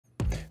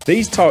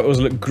These titles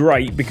look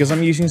great because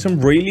I'm using some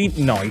really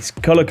nice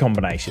color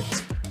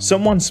combinations.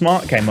 Someone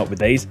smart came up with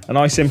these and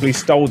I simply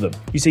stole them.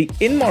 You see,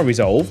 in my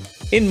Resolve,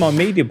 in my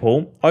media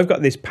pool, I've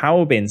got this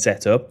power bin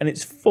set up and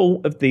it's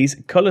full of these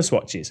color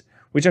swatches,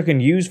 which I can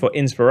use for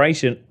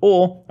inspiration,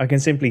 or I can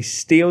simply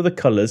steal the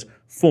colors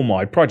for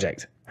my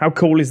project. How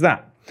cool is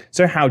that?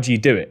 So how do you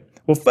do it?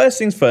 Well, first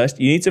things first,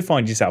 you need to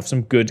find yourself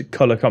some good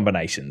color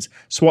combinations,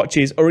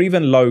 swatches, or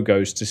even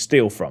logos to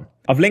steal from.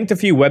 I've linked a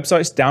few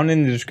websites down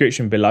in the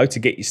description below to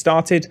get you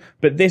started,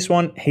 but this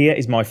one here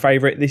is my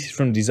favorite. This is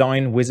from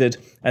Design Wizard,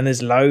 and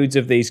there's loads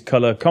of these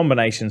color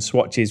combination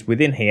swatches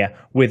within here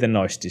with a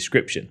nice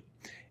description.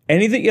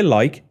 Any that you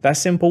like, they're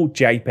simple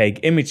JPEG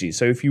images.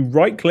 So if you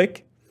right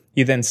click,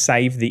 you then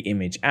save the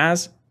image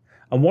as,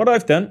 and what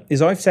I've done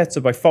is I've set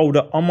up a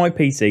folder on my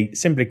PC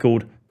simply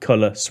called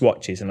color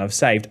swatches, and I've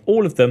saved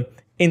all of them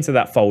into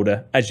that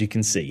folder, as you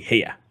can see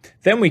here.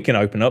 Then we can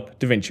open up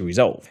Davinci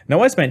Resolve.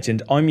 Now, as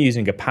mentioned, I'm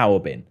using a power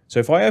bin. So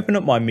if I open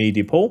up my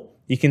media pool,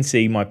 you can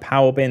see my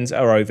power bins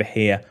are over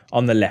here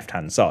on the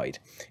left-hand side.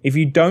 If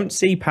you don't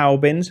see power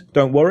bins,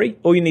 don't worry.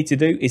 All you need to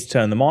do is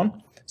turn them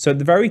on. So at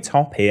the very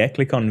top here,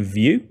 click on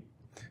View.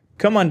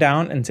 Come on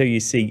down until you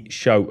see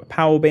Show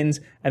Power Bins,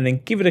 and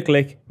then give it a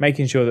click,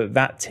 making sure that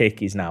that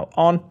tick is now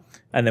on.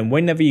 And then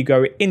whenever you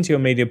go into your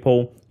media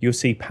pool, you'll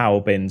see power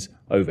bins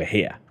over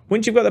here.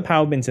 Once you've got the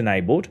power bins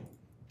enabled,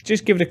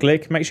 just give it a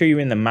click. Make sure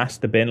you're in the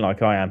master bin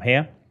like I am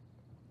here.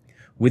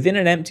 Within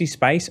an empty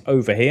space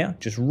over here,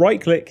 just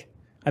right click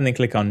and then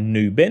click on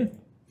New Bin.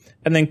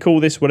 And then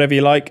call this whatever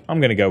you like. I'm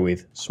going to go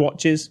with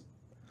Swatches.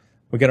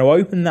 We're going to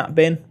open that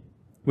bin.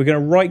 We're going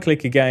to right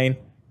click again,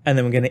 and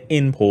then we're going to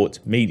import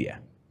media.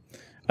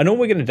 And all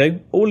we're going to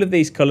do, all of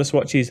these color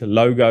swatches,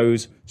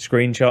 logos,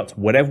 screenshots,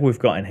 whatever we've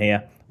got in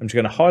here, I'm just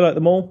going to highlight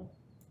them all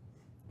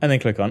and then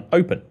click on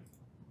Open.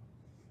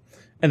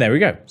 And there we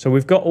go. So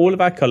we've got all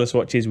of our color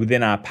swatches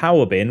within our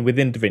power bin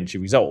within Davinci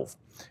Resolve.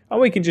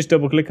 And we can just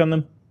double click on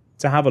them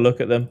to have a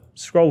look at them,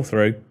 scroll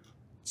through,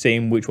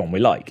 seeing which one we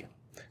like.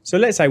 So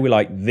let's say we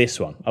like this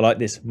one. I like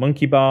this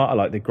monkey bar, I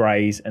like the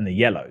grays and the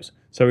yellows.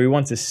 So we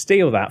want to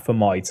steal that for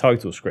my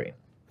title screen.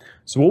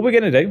 So what we're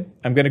going to do,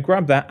 I'm going to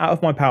grab that out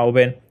of my power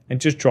bin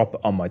and just drop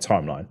it on my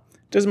timeline.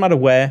 Doesn't matter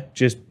where,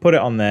 just put it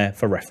on there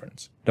for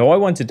reference. Now I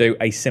want to do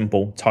a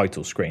simple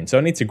title screen. So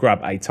I need to grab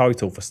a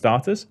title for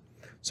starters.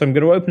 So I'm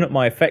going to open up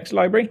my effects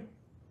library.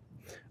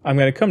 I'm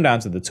going to come down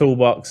to the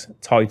toolbox,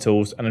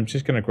 titles, and I'm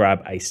just going to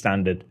grab a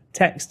standard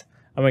text.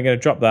 And we're going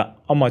to drop that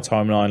on my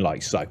timeline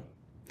like so.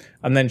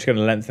 I'm then just going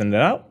to lengthen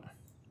it out.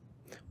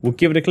 We'll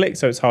give it a click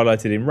so it's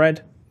highlighted in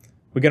red.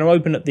 We're going to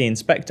open up the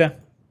inspector,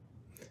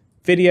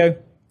 video,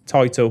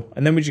 title,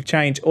 and then we just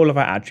change all of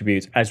our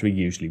attributes as we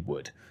usually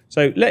would.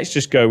 So let's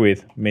just go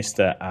with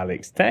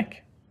MrAlexTech,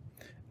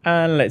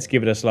 and let's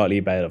give it a slightly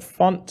better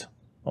font.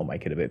 I'll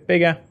make it a bit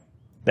bigger.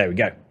 There we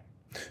go.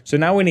 So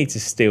now we need to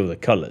steal the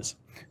colors.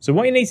 So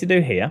what you need to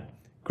do here,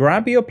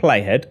 grab your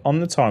playhead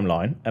on the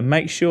timeline and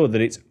make sure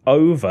that it's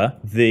over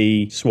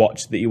the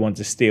swatch that you want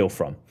to steal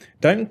from.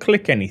 Don't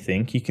click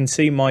anything. You can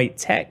see my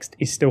text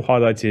is still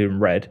highlighted in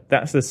red.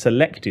 That's the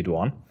selected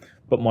one,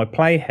 but my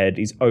playhead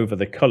is over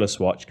the color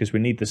swatch because we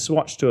need the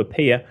swatch to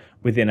appear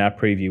within our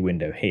preview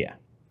window here.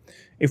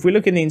 If we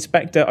look in the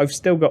inspector, I've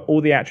still got all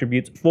the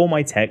attributes for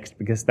my text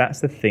because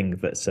that's the thing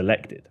that's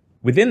selected.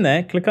 Within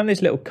there, click on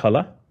this little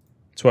color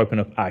to open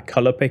up our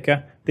color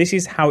picker. This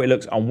is how it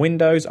looks on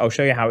Windows. I'll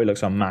show you how it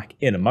looks on Mac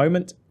in a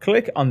moment.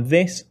 Click on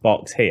this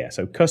box here,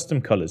 so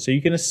custom colors. So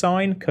you can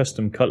assign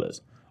custom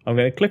colors. I'm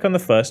going to click on the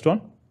first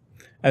one,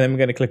 and then we're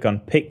going to click on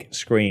pick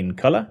screen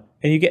color,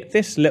 and you get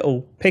this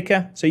little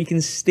picker so you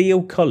can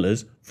steal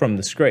colors from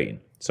the screen.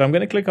 So I'm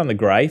going to click on the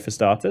gray for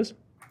starters,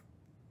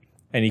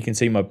 and you can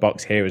see my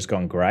box here has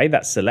gone gray.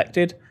 That's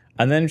selected,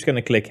 and then I'm just going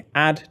to click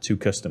add to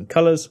custom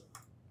colors,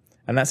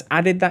 and that's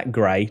added that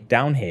gray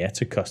down here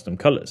to custom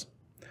colors.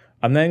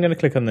 I'm then going to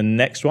click on the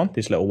next one,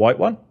 this little white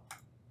one.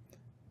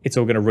 It's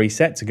all going to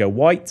reset to go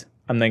white.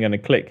 I'm then going to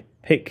click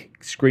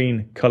pick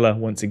screen color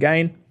once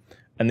again.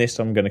 And this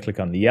time I'm going to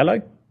click on the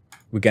yellow.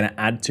 We're going to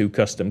add two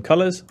custom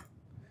colors.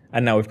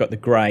 And now we've got the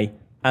gray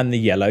and the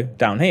yellow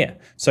down here.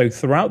 So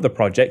throughout the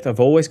project, I've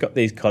always got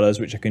these colors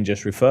which I can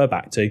just refer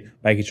back to,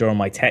 making sure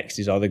my text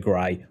is either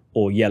gray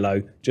or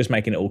yellow, just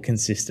making it all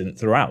consistent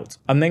throughout.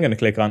 I'm then going to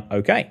click on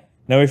OK.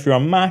 Now, if you're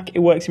on Mac, it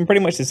works in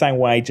pretty much the same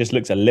way, just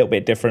looks a little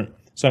bit different.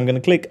 So I'm going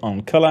to click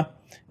on color,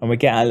 and we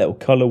get our little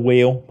color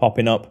wheel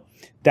popping up.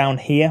 Down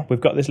here, we've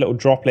got this little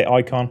droplet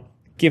icon.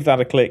 Give that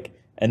a click,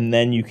 and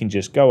then you can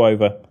just go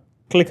over,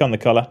 click on the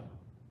color,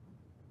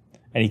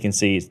 and you can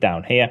see it's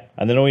down here.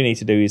 And then all you need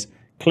to do is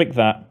click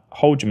that,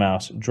 hold your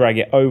mouse, drag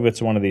it over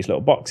to one of these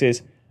little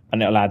boxes,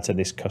 and it'll add to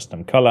this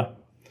custom color.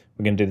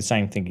 We're going to do the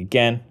same thing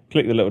again.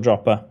 Click the little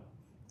dropper,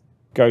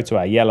 go to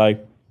our yellow,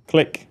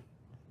 click,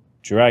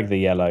 drag the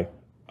yellow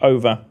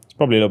over. It's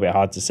probably a little bit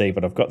hard to see,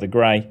 but I've got the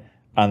gray,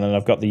 and then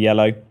I've got the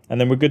yellow, and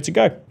then we're good to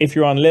go. If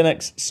you're on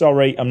Linux,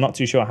 sorry, I'm not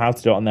too sure how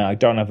to do it on there. I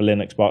don't have a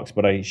Linux box,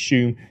 but I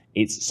assume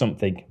it's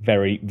something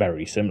very,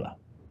 very similar.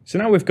 So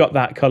now we've got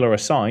that color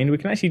assigned, we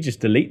can actually just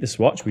delete the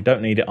swatch. We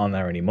don't need it on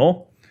there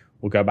anymore.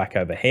 We'll go back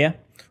over here.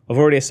 I've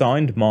already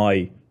assigned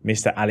my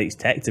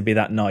MrAlexTech to be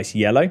that nice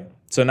yellow.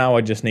 So now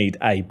I just need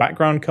a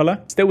background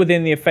color. Still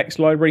within the effects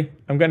library,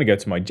 I'm going to go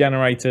to my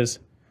generators.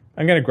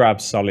 I'm going to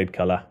grab solid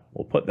color.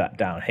 We'll put that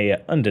down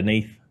here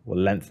underneath. We'll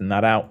lengthen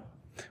that out.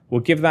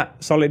 We'll give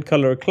that solid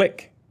color a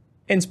click.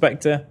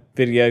 Inspector,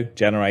 video,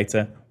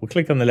 generator. We'll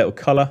click on the little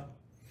color.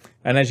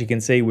 And as you can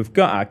see, we've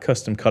got our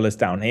custom colors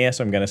down here.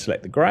 So I'm going to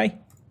select the gray,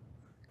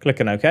 click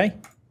on OK,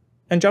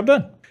 and job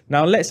done.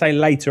 Now, let's say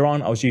later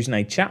on I was using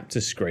a chapter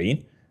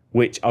screen,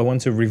 which I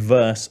want to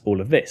reverse all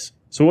of this.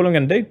 So what I'm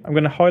going to do, I'm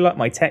going to highlight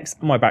my text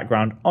and my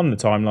background on the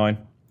timeline.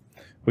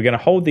 We're going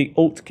to hold the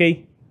Alt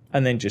key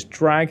and then just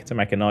drag to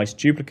make a nice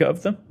duplicate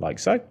of them, like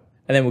so.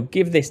 And then we'll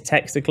give this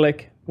text a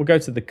click. We'll go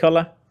to the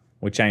color.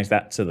 We'll change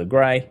that to the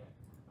gray.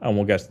 And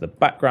we'll go to the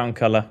background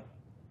color.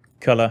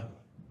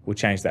 We'll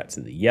change that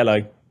to the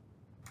yellow.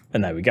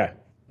 And there we go.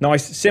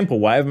 Nice, simple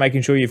way of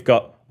making sure you've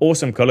got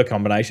awesome color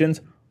combinations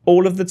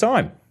all of the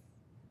time.